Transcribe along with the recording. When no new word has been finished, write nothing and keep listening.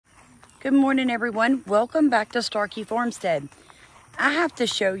Good morning, everyone. Welcome back to Starkey Farmstead. I have to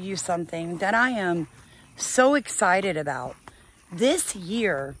show you something that I am so excited about. This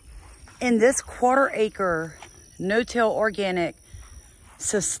year, in this 1/4 acre, no-till organic,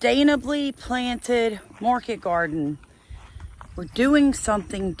 sustainably planted market garden, we're doing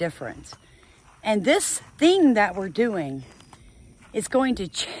something different. And this thing that we're doing is going to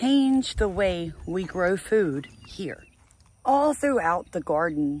change the way we grow food here. All throughout the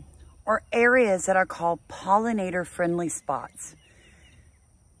garden are areas that are called pollinator-friendly spots.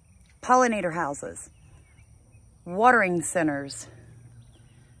 Pollinator houses, watering centers,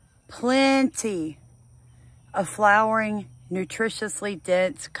 plenty of flowering, nutritiously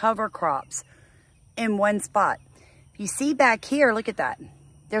dense cover crops in one spot. You see back here, look at that.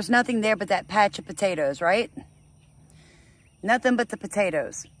 There's nothing there but that patch of potatoes, right? Nothing but the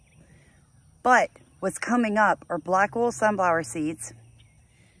potatoes. But what's coming up are black oil sunflower seeds,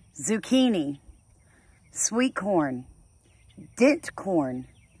 zucchini, sweet corn, dent corn.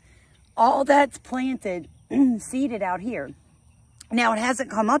 All that's planted, seeded out here. Now, it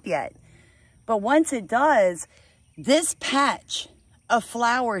hasn't come up yet, but once it does, this patch of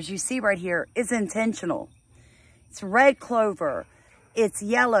flowers you see right here is intentional. It's red clover. It's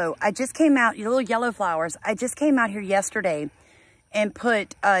yellow. I just came out, your little yellow flowers. I just came out here yesterday and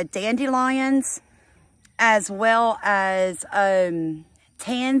put dandelions as well as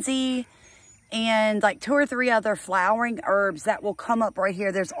tansy and like 2 or 3 other flowering herbs that will come up right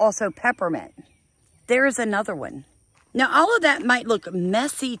here. There's also peppermint. There's another one. Now, all of that might look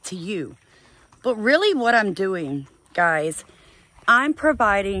messy to you, but really what I'm doing, guys, I'm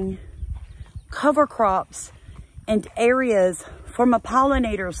providing cover crops and areas for my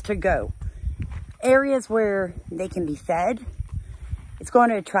pollinators to go. Areas where they can be fed. It's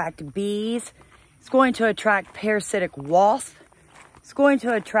going to attract bees. It's going to attract parasitic wasps. It's going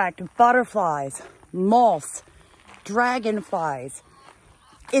to attract butterflies, moths, dragonflies.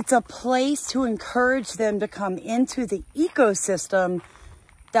 It's a place to encourage them to come into the ecosystem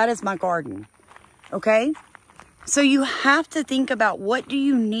that is my garden, okay? So you have to think about, what do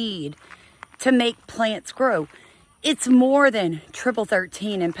you need to make plants grow? It's more than triple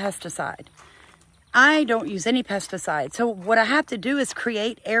 13 and pesticide. I don't use any pesticide. So what I have to do is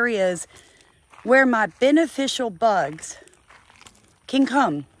create areas where my beneficial bugs can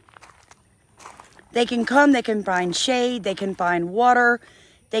come. They can come, they can find shade, they can find water,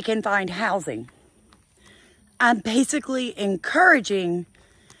 they can find housing. I'm basically encouraging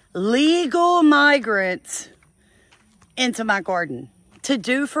legal migrants into my garden to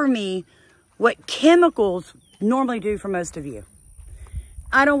do for me what chemicals normally do for most of you.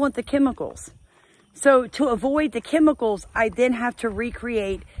 I don't want the chemicals. So to avoid the chemicals, I then have to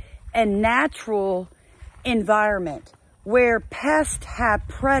recreate a natural environment where pests have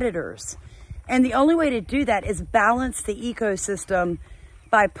predators. And the only way to do that is balance the ecosystem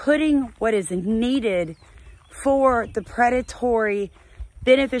by putting what is needed for the predatory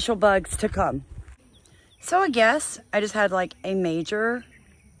beneficial bugs to come. So I guess I just had like a major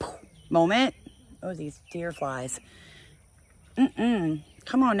moment. Oh, these deer flies.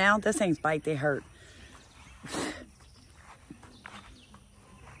 Come on now, those things bite, they hurt.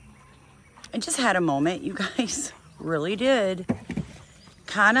 I just had a moment, you guys. Really did.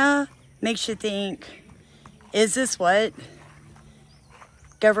 Kind of makes you think, is this what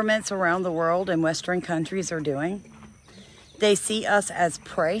governments around the world and Western countries are doing? They see us as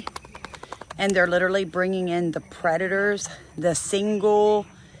prey, and they're literally bringing in the predators, the single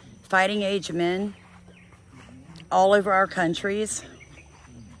fighting age men all over our countries.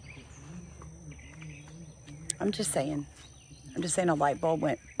 I'm just saying a light bulb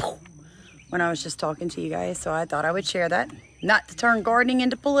went poof when I was just talking to you guys, so I thought I would share that. Not to turn gardening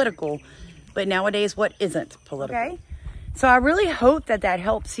into political, but nowadays, what isn't political? Okay. So I really hope that that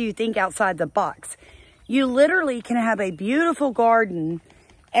helps you think outside the box. You literally can have a beautiful garden,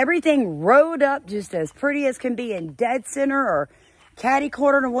 everything rowed up just as pretty as can be in dead center or catty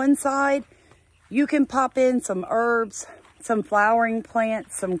corner to one side. You can pop in some herbs, some flowering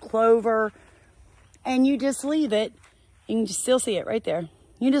plants, some clover, and you just leave it. You can still see it right there.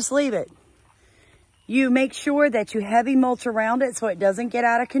 You just leave it. You make sure that you heavy mulch around it so it doesn't get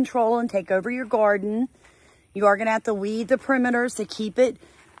out of control and take over your garden. You are going to have to weed the perimeters to keep it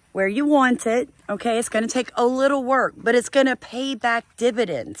where you want it. Okay, it's going to take a little work, but it's going to pay back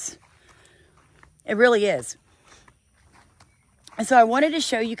dividends. It really is. And so I wanted to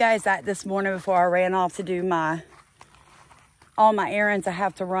show you guys that this morning before I ran off to do all my errands I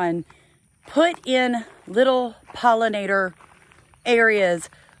have to run. Put in little pollinator areas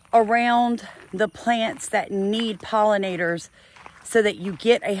around the plants that need pollinators so that you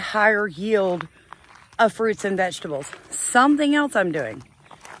get a higher yield of fruits and vegetables. Something else I'm doing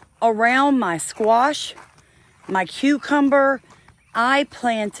around my squash, my cucumber, I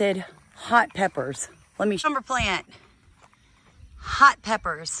planted hot peppers. Cucumber plant, hot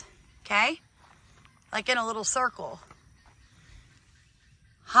peppers, okay? Like in a little circle.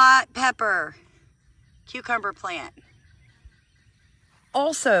 Hot pepper, cucumber plant.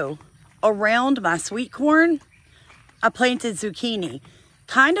 Also, around my sweet corn, I planted zucchini.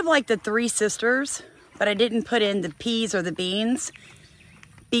 Kind of like the Three Sisters, but I didn't put in the peas or the beans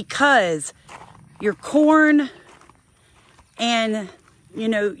because your corn and, you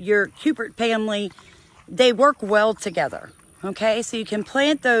know, your Cupid family, they work well together, okay? So you can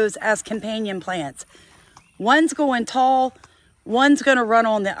plant those as companion plants. One's going tall, one's gonna run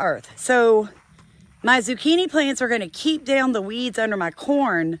on the earth. So my zucchini plants are gonna keep down the weeds under my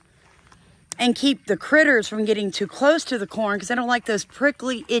corn and keep the critters from getting too close to the corn because I don't like those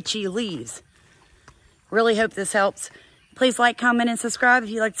prickly, itchy leaves. Really hope this helps. Please like, comment, and subscribe if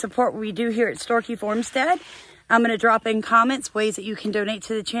you'd like to support what we do here at Storky Farmstead. I'm gonna drop in comments, ways that you can donate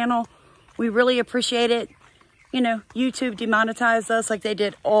to the channel. We really appreciate it. You know, YouTube demonetized us like they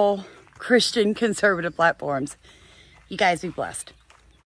did all Christian conservative platforms. You guys be blessed.